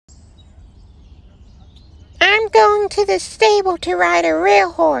I'm going to the stable to ride a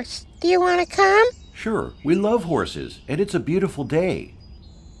real horse. Do you want to come? Sure, we love horses, and it's a beautiful day.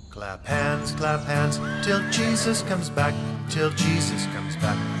 Clap hands, till Jesus comes back, till Jesus comes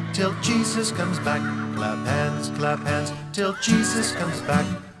back, till Jesus comes back. Clap hands, till Jesus comes back,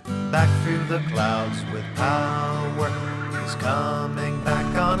 back through the clouds with power. He's coming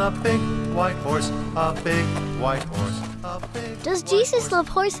back on a big white horse, a big white horse, a big. Does Jesus love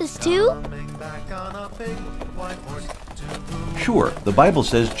horses too? Coming back on a big white horse. Sure, the Bible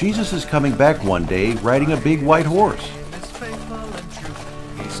says Jesus is coming back one day riding a big white horse.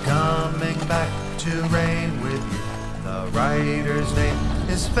 He's coming back to reign with you. The rider's name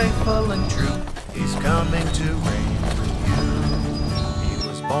is faithful and true. He's coming to reign with you. He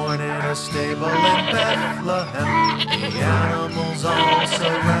was born in a stable in Bethlehem. The animals all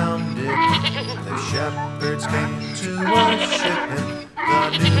surrounded him. The shepherds came to worship him,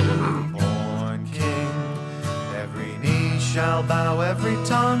 the newborn king. Every knee shall bow, every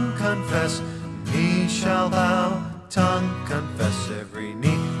tongue confess. Knee shall bow, tongue confess. Every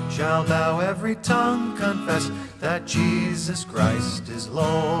knee shall bow, every tongue confess that Jesus Christ is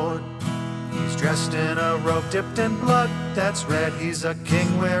Lord. He's dressed in a robe dipped in blood that's red. He's a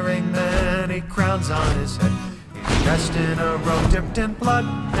king wearing many crowns on his head. He's dressed in a robe dipped in blood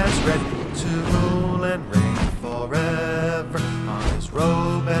that's red, to rule and reign forever. On his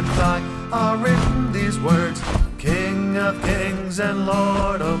robe and thigh are written these words: King of kings and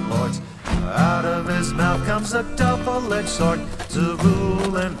Lord of lords. Out of his mouth comes a double-edged sword, to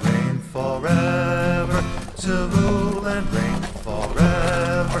rule and reign forever, to rule and reign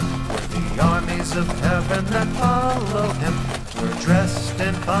forever. With the armies of heaven that follow him, we're dressed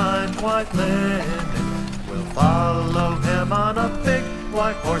in fine white linen. We'll follow him on a big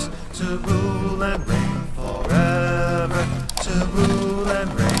white horse, to rule and reign forever, to rule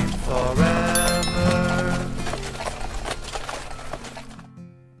and reign